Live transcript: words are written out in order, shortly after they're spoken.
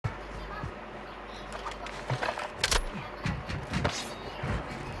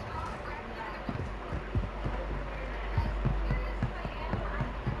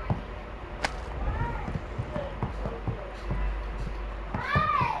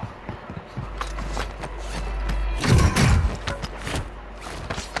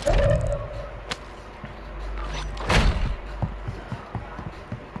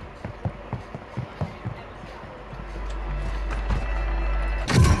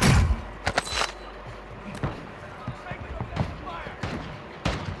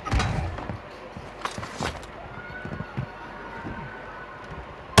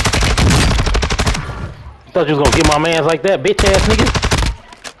Thought you was gonna get my mans like that, bitch ass nigga.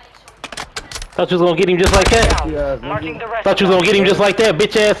 Thought you was gonna get him just like that. Yeah, Thought you was gonna get him just like that,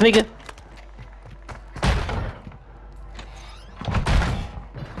 bitch ass nigga.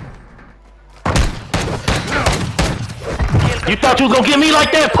 You thought you was gonna get me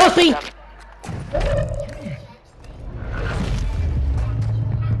like that, pussy?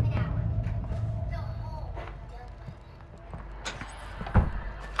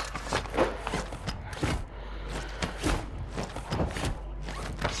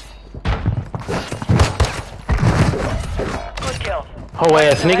 Ho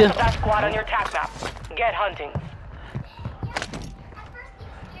ass nigga. That squad on your attack map. Get hunting.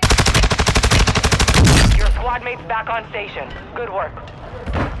 Your squad mates back on station. Good work.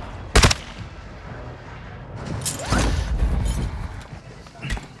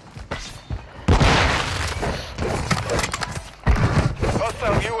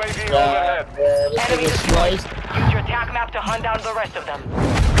 Hostile UAV overhead. Enemy destroyed. Use your attack map to hunt down the rest of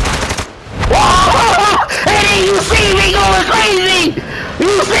them. Eddie, you see me going crazy!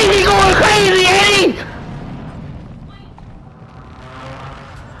 You see me going crazy, Eddie!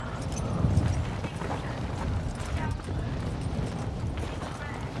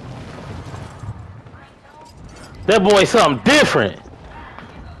 That boy something different.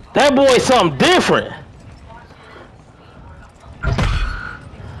 That boy something different.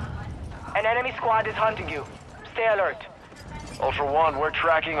 An enemy squad is hunting you. Stay alert. Ultra One, we're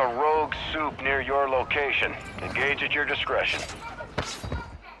tracking a rogue soup near your location. Engage at your discretion.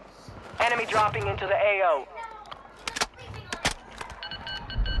 Enemy dropping into the AO.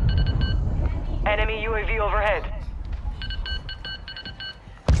 Enemy UAV overhead.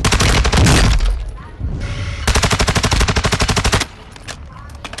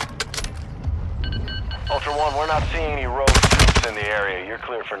 Ultra One, we're not seeing any rogue soups in the area. You're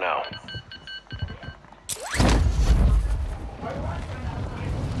clear for now.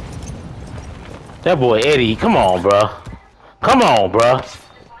 That boy Eddie, come on, bro. Come on, bro.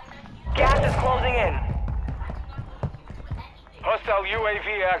 Gas is closing in. Hostile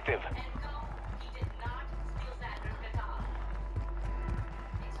UAV active.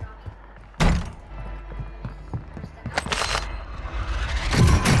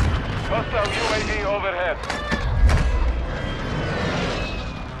 Hostile UAV overhead.